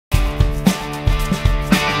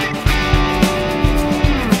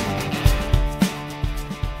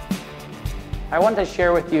I want to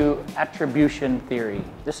share with you attribution theory.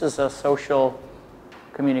 This is a social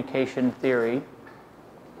communication theory.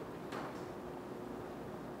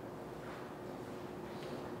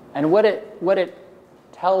 And what it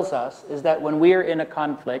tells us is that when we are in a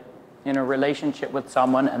conflict, in a relationship with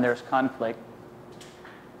someone and there's conflict,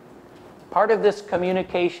 part of this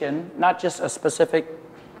communication, not just a specific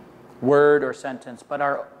word or sentence, but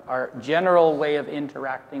our general way of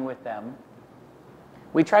interacting with them,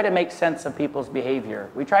 we try to make sense of people's behavior.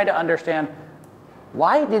 We try to understand,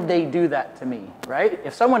 why did they do that to me, right?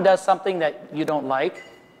 If someone does something that you don't like,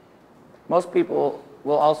 most people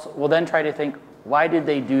will then try to think, why did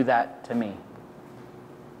they do that to me?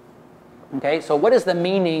 Okay, so what is the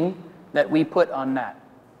meaning that we put on that?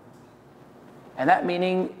 And that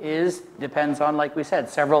meaning depends on, like we said,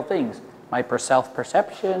 several things. My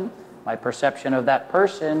self-perception, my perception of that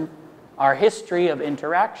person, our history of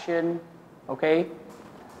interaction, okay?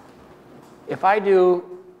 If I do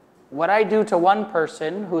what I do to one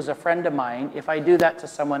person who's a friend of mine, if I do that to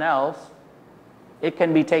someone else, it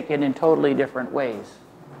can be taken in totally different ways.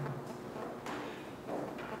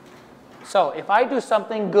 So if I do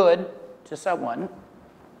something good to someone,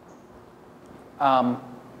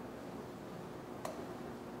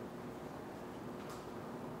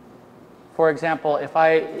 for example,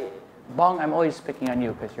 Bong, I'm always picking on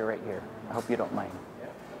you because you're right here. I hope you don't mind.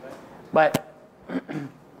 But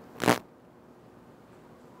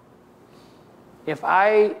if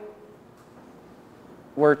I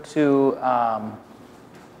were to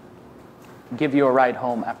give you a ride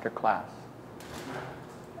home after class,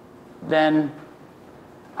 then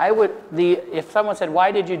if someone said,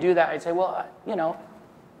 why did you do that? I'd say, well,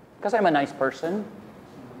 because I'm a nice person,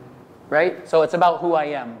 right? So it's about who I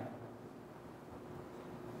am.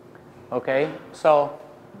 Okay, so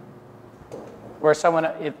where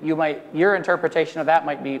your interpretation of that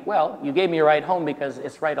might be, well, you gave me a ride home because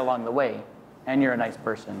it's right along the way, and you're a nice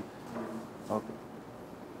person. Okay.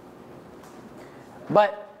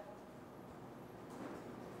 But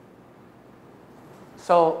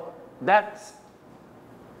so that's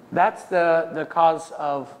the cause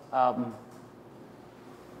of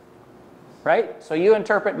right. So you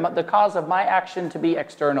interpret the cause of my action to be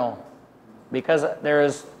external, because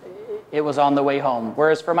it was on the way home.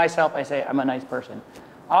 Whereas for myself, I say, I'm a nice person.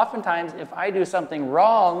 Oftentimes, if I do something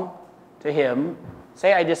wrong to him,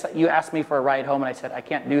 say you asked me for a ride home and I said, I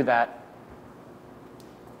can't do that.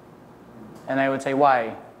 And I would say,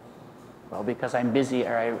 why? Well, because I'm busy,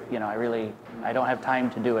 or I don't have time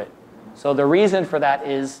to do it. So the reason for that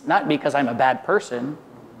is not because I'm a bad person,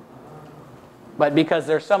 but because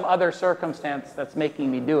there's some other circumstance that's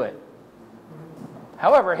making me do it.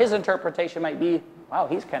 However, his interpretation might be, wow,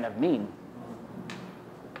 he's kind of mean.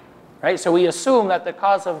 Right? So we assume that the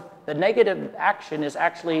cause of the negative action is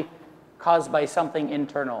actually caused by something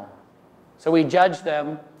internal. So we judge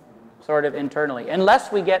them sort of internally,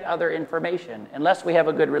 unless we get other information, unless we have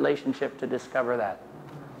a good relationship to discover that.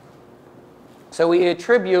 So we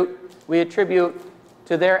attribute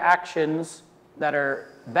to their actions that are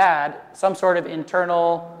bad some sort of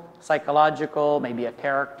internal, psychological, maybe a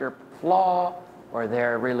character flaw, or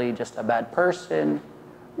they're really just a bad person,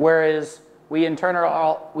 whereas we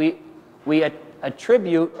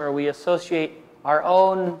attribute or we associate our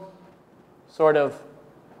own sort of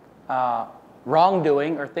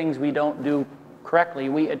wrongdoing or things we don't do correctly.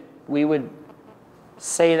 We would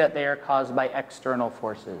say that they are caused by external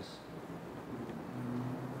forces.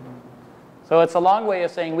 So it's a long way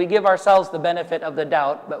of saying we give ourselves the benefit of the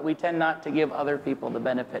doubt, but we tend not to give other people the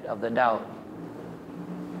benefit of the doubt.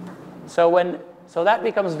 So that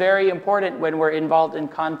becomes very important when we're involved in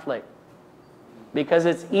conflict, because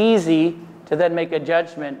it's easy to then make a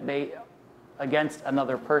judgment against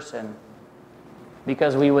another person,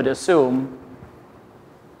 because we would assume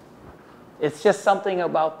it's just something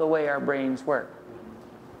about the way our brains work.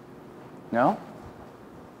 No?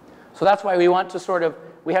 So that's why we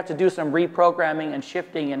have to do some reprogramming and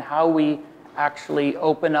shifting in how we actually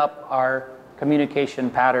open up our communication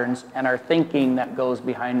patterns and our thinking that goes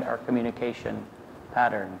behind our communication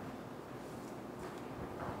pattern.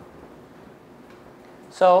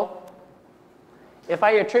 So if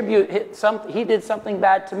I attribute he did something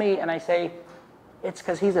bad to me, and I say it's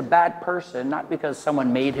because he's a bad person, not because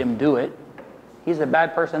someone made him do it. He's a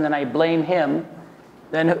bad person, then I blame him,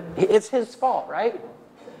 then it's his fault, right?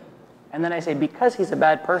 And then I say, because he's a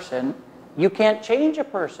bad person, you can't change a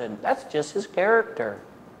person. That's just his character.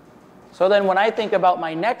 So then when I think about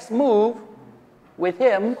my next move with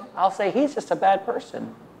him, I'll say he's just a bad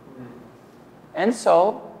person. And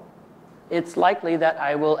so it's likely that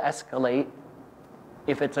I will escalate.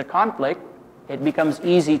 If it's a conflict, it becomes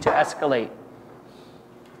easy to escalate.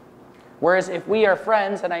 Whereas if we are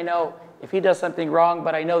friends and I know if he does something wrong,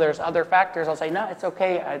 but I know there's other factors, I'll say, no, it's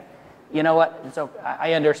okay. You know what? It's okay.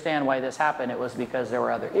 I understand why this happened. It was because there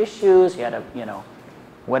were other issues. He had a,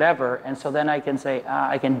 whatever. And so then I can say,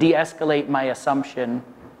 I can de-escalate my assumption,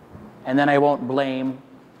 and then I won't blame.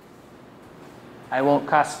 I won't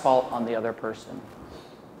cast fault on the other person.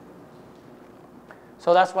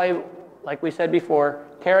 So that's why, like we said before,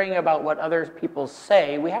 caring about what other people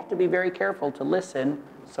say, we have to be very careful to listen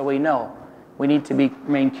so we know. We need to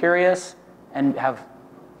remain curious and have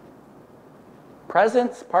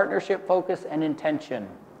presence, partnership, focus, and intention.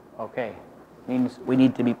 Okay, means we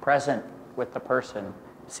need to be present with the person.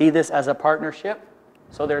 See this as a partnership.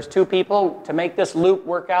 So there's two people. To make this loop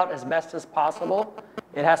work out as best as possible,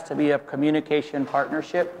 it has to be a communication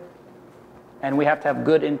partnership, and we have to have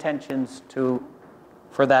good intentions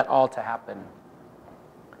for that all to happen.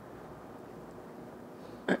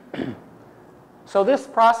 So this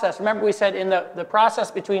process, remember we said in the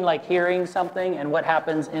process between like hearing something and what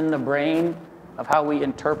happens in the brain of how we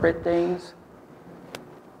interpret things,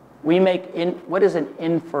 we make, what is an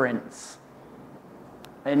inference?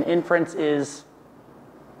 An inference is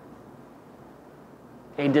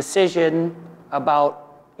a decision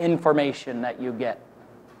about information that you get.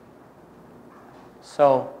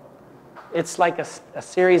 So it's like a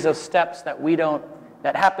series of steps that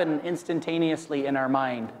that happen instantaneously in our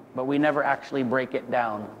mind, but we never actually break it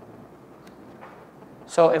down.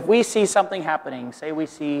 So if we see something happening, say we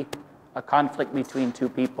see a conflict between two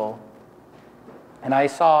people, and I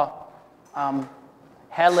saw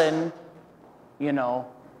Helen,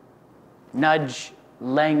 nudge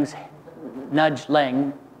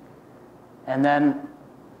Leng, and then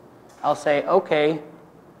I'll say, okay,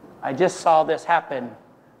 I just saw this happen.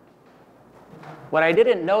 What I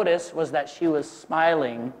didn't notice was that she was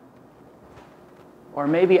smiling, or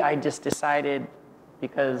maybe I just decided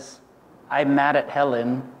because I'm mad at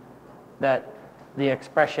Helen that the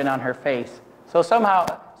expression on her face. So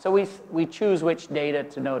we choose which data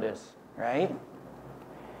to notice, right?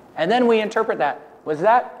 And then we interpret that. Was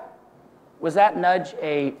that nudge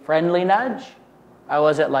a friendly nudge? Or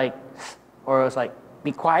was it like,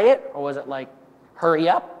 be quiet? Or was it like, hurry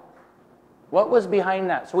up? What was behind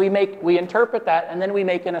that? So we interpret that, and then we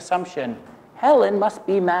make an assumption. Helen must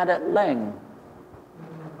be mad at Leng.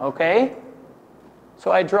 Okay?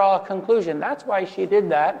 So I draw a conclusion. That's why she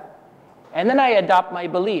did that. And then I adopt my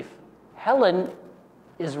belief. Helen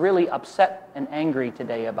is really upset and angry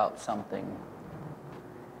today about something.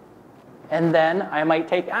 And then I might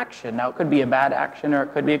take action. Now, it could be a bad action or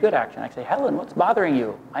it could be a good action. I say, Helen, what's bothering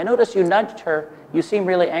you? I noticed you nudged her. You seem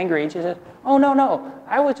really angry. And she said, oh, no.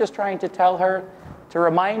 I was just trying to tell her, to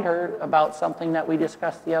remind her about something that we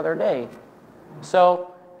discussed the other day.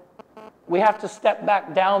 So we have to step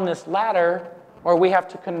back down this ladder, or we have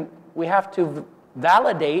to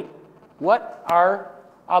validate what our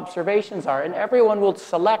observations are. And everyone will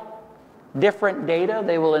select different data.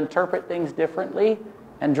 They will interpret things differently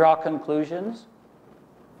and draw conclusions,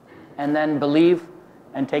 and then believe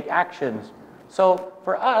and take actions. So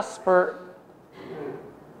for us,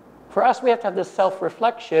 we have to have this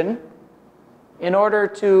self-reflection in order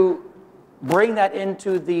to bring that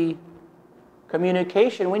into the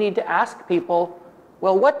communication. We need to ask people,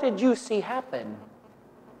 well, what did you see happen?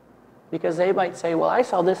 Because they might say, well, I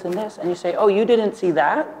saw this and this. And you say, oh, you didn't see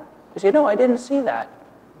that? You say, no, I didn't see that.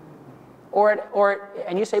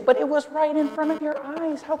 And you say, but it was right in front of your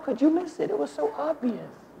eyes. How could you miss it? It was so obvious.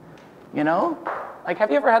 Like,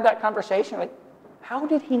 have you ever had that conversation? Like, how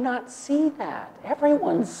did he not see that?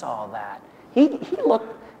 Everyone saw that. He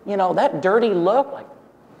looked, that dirty look, like,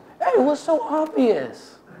 hey, it was so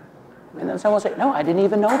obvious. And then someone will say, no, I didn't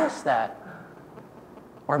even notice that.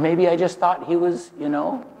 Or maybe I just thought he was, it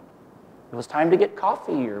was time to get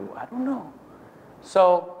coffee, or I don't know.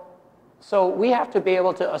 So we have to be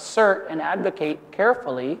able to assert and advocate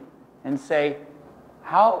carefully and say,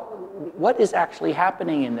 what is actually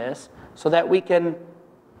happening in this, so that we can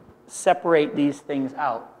separate these things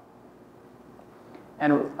out.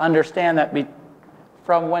 And understand that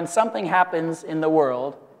from when something happens in the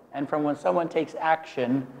world and from when someone takes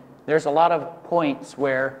action, there's a lot of points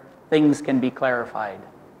where things can be clarified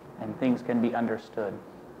and things can be understood.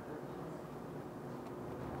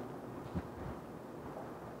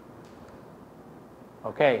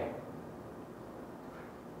 Okay.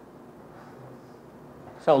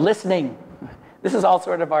 So listening. This is all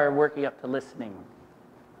sort of our working up to listening.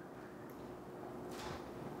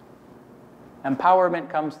 Empowerment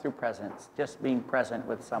comes through presence, just being present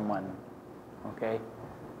with someone. Okay?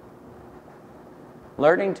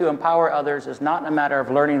 Learning to empower others is not a matter of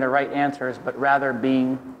learning the right answers, but rather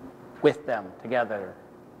being with them together.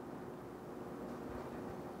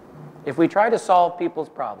 If we try to solve people's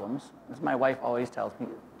problems, as my wife always tells me,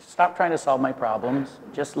 stop trying to solve my problems,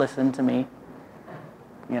 just listen to me.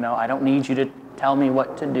 You know, I don't need you to tell me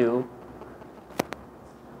what to do.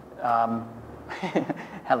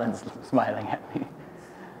 Helen's smiling at me.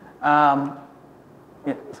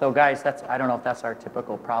 So guys, I don't know if that's our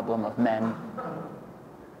typical problem of men.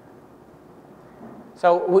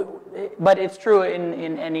 So, but it's true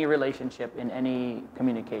in any relationship, in any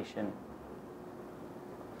communication.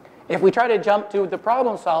 If we try to jump to the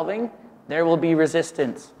problem solving, there will be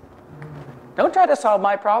resistance. Don't try to solve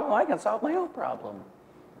my problem, I can solve my own problem.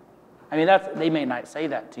 I mean, they may not say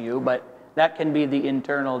that to you, but that can be the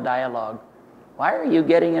internal dialogue. Why are you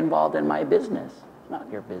getting involved in my business? It's not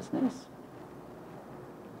your business.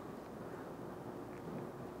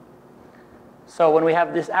 So when we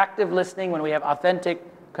have this active listening, when we have authentic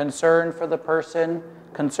concern for the person,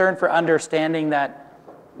 concern for understanding that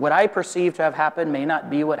what I perceive to have happened may not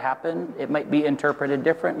be what happened. It might be interpreted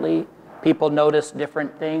differently. People notice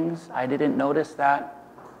different things. I didn't notice that.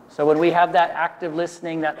 So when we have that active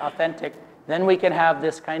listening, that authentic, then we can have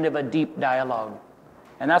this kind of a deep dialogue.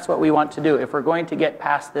 And that's what we want to do. If we're going to get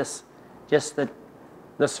past this, just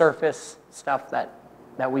the surface stuff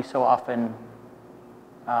that we so often,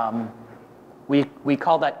 we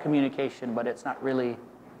call that communication, but it's not really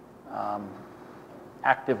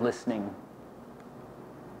active listening.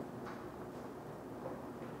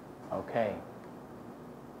 Okay.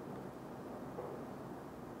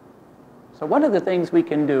 So one of the things we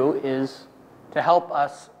can do is to help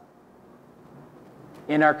us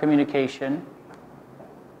in our communication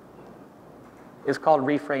is called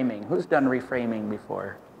reframing. Who's done reframing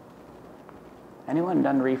before? Anyone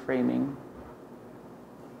done reframing?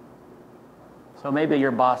 So maybe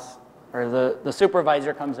your boss or the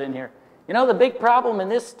supervisor comes in here. You know, the big problem in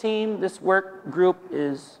this team, this work group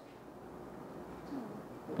is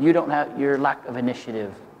you don't have your lack of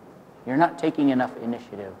initiative. You're not taking enough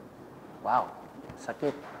initiative. Wow, suck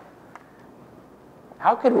it.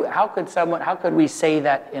 How could we say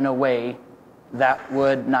that in a way that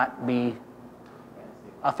would not be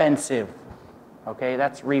offensive? Okay,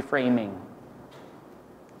 that's reframing.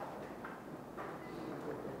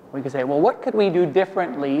 We could say, well, what could we do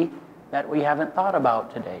differently that we haven't thought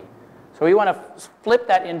about today? So we want to flip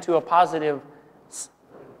that into a positive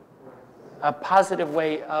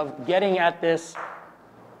way of getting at this.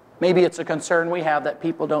 Maybe it's a concern we have that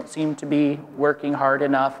people don't seem to be working hard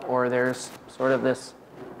enough, or there's sort of this,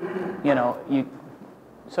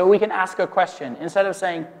 so we can ask a question. Instead of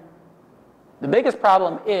saying, the biggest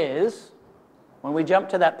problem is, when we jump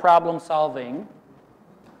to that problem solving,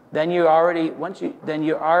 then you already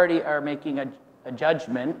are making a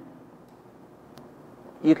judgment.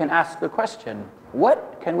 You can ask the question,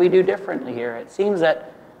 what can we do differently here? It seems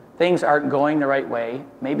that things aren't going the right way.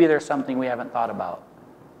 Maybe there's something we haven't thought about.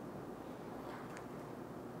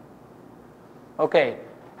 Okay,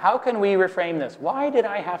 how can we reframe this? Why did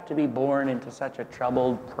I have to be born into such a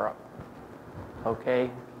troubled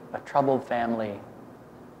family?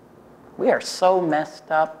 We are so messed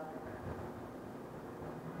up.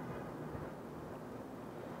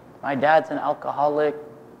 My dad's an alcoholic.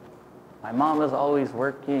 My mom is always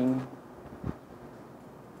working.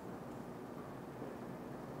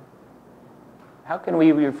 How can we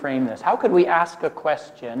reframe this? How could we ask a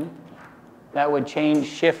question that would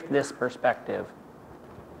shift this perspective?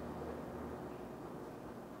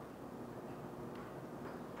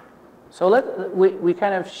 So we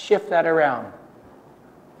kind of shift that around.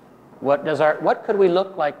 What could we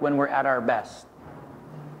look like when we're at our best?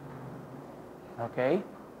 Okay?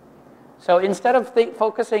 So instead of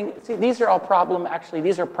focusing, see, these are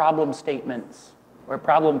problem statements, or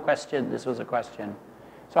problem question. This was a question.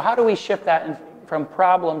 So how do we shift that from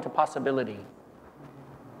problem to possibility?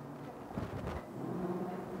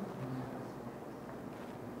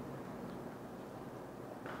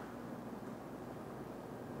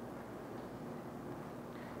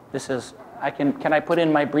 This is, can I put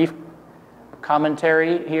in my brief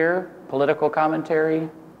commentary here, political commentary?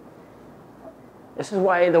 This is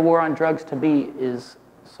why the war on drugs to me is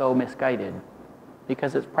so misguided,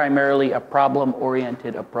 because it's primarily a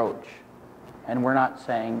problem-oriented approach. And we're not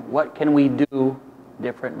saying, what can we do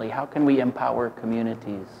differently? How can we empower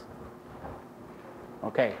communities?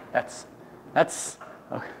 Okay, that's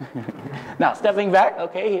now stepping back,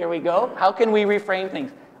 okay, here we go. How can we reframe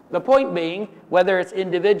things? The point being, whether it's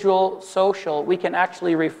individual, social, we can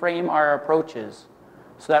actually reframe our approaches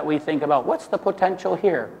so that we think about what's the potential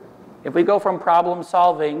here. If we go from problem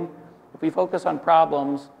solving, if we focus on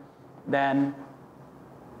problems, then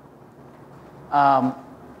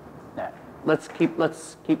let's keep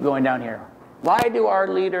going down here. Why do our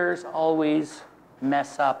leaders always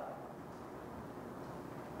mess up?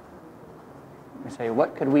 We say,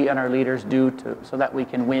 what could we and our leaders do so that we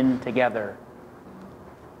can win together?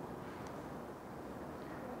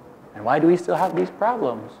 And why do we still have these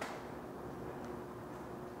problems?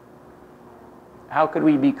 How could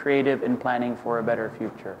we be creative in planning for a better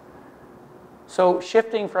future? So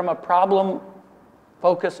shifting from a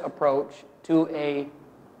problem-focused approach to a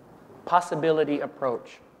possibility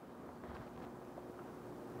approach.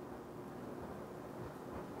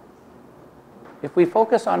 If we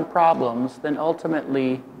focus on problems, then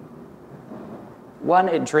ultimately, one,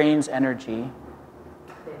 it drains energy.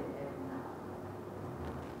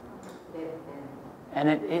 And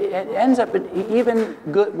it ends up, even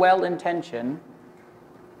good, well-intentioned,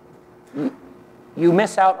 you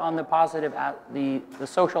miss out on the positive, the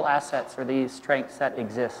social assets or the strengths that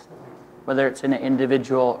exist, whether it's in an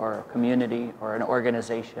individual or a community or an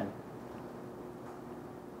organization.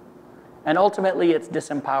 And ultimately, it's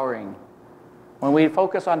disempowering. When we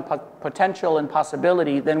focus on potential and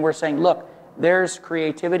possibility, then we're saying, look, there's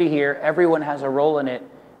creativity here, everyone has a role in it,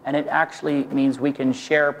 and it actually means we can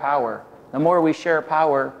share power. The more we share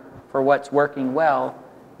power for what's working well,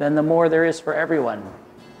 then the more there is for everyone.